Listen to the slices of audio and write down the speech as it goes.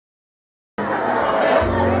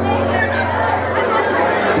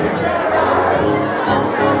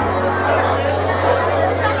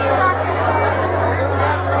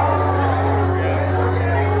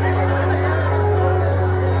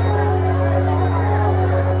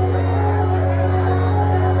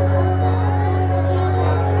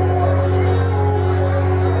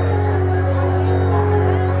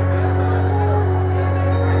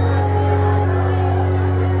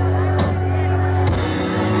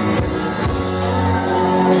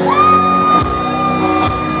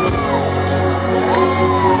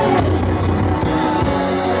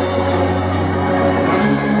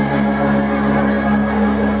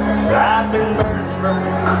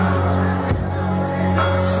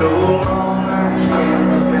so long I can't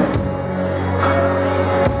remember.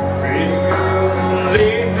 Pretty girls and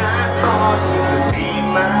late night bars seem to feed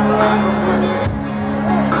my life away.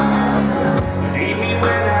 Leave me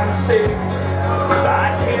when I'm sick, but I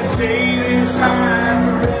can't stay this high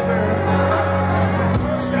forever.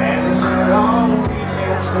 Standing out on the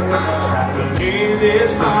weekends, it's time to lay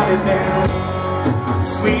this body down.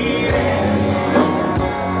 Sweet Annie,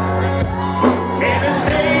 can I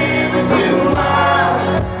stay with you a while?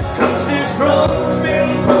 'Cause this road's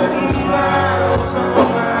been putting miles on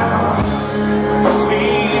my heart.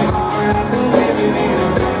 Sweetheart, I've been living in a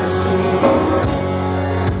fantasy,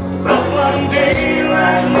 but one day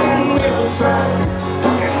lightning will strike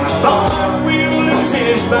and my heart will lose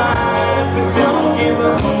its bite. But don't give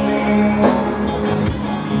up on me,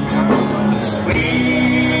 sweet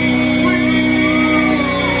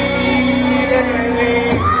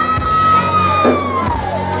Annie.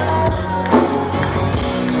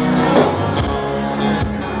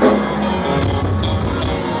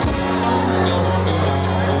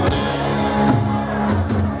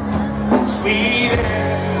 Sweet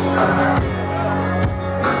Annie,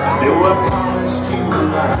 there were promised to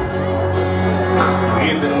lie.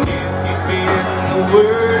 With an empty bin, the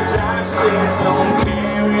words I said don't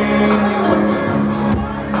carry anywhere.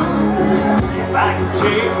 If I could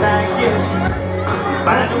take back yesterday,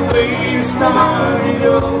 find a way to start it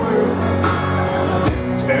over,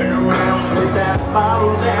 turn around, put that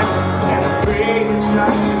bottle down, and I pray it's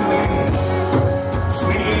not too late.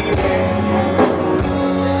 Sweet Annie,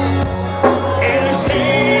 can I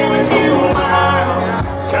stay with you a while?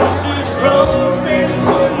 'Cause this road's been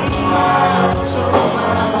putting miles on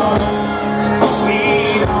my heart.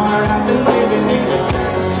 Sweetheart, I've been living in a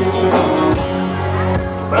fantasy,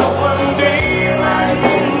 but one day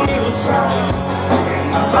lightning will strike and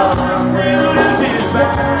my heart will lose its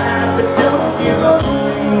mind. But don't give up on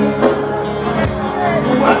me,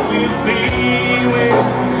 what will be when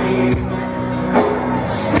we meet?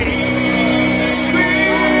 Sweet,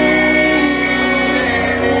 sweet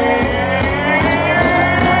Annie,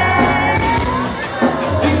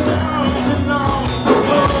 please don't deny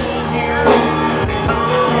here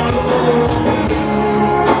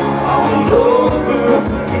all over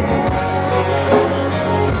again.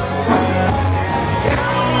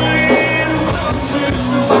 Come a little closer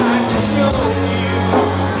so I can show you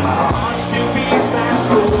my heart still beats fast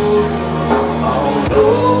forward all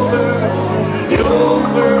over and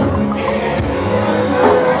over again.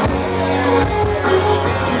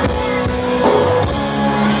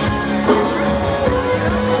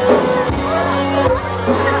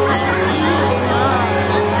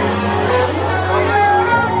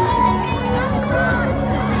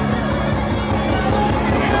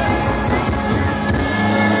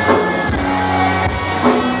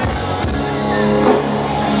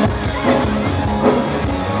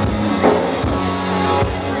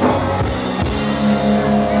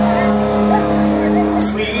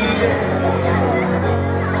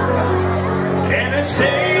 Can I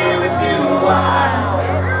stay with you a while?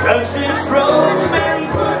 'Cause this road's been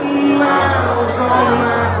putting miles on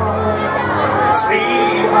my heart.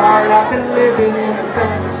 Sweetheart, I've been living in a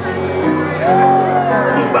fantasy,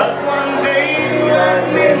 but one day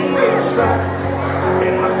lightning will strike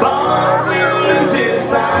and my heart will lose its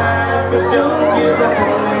bite. But don't give up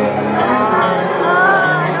on me,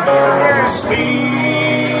 sweet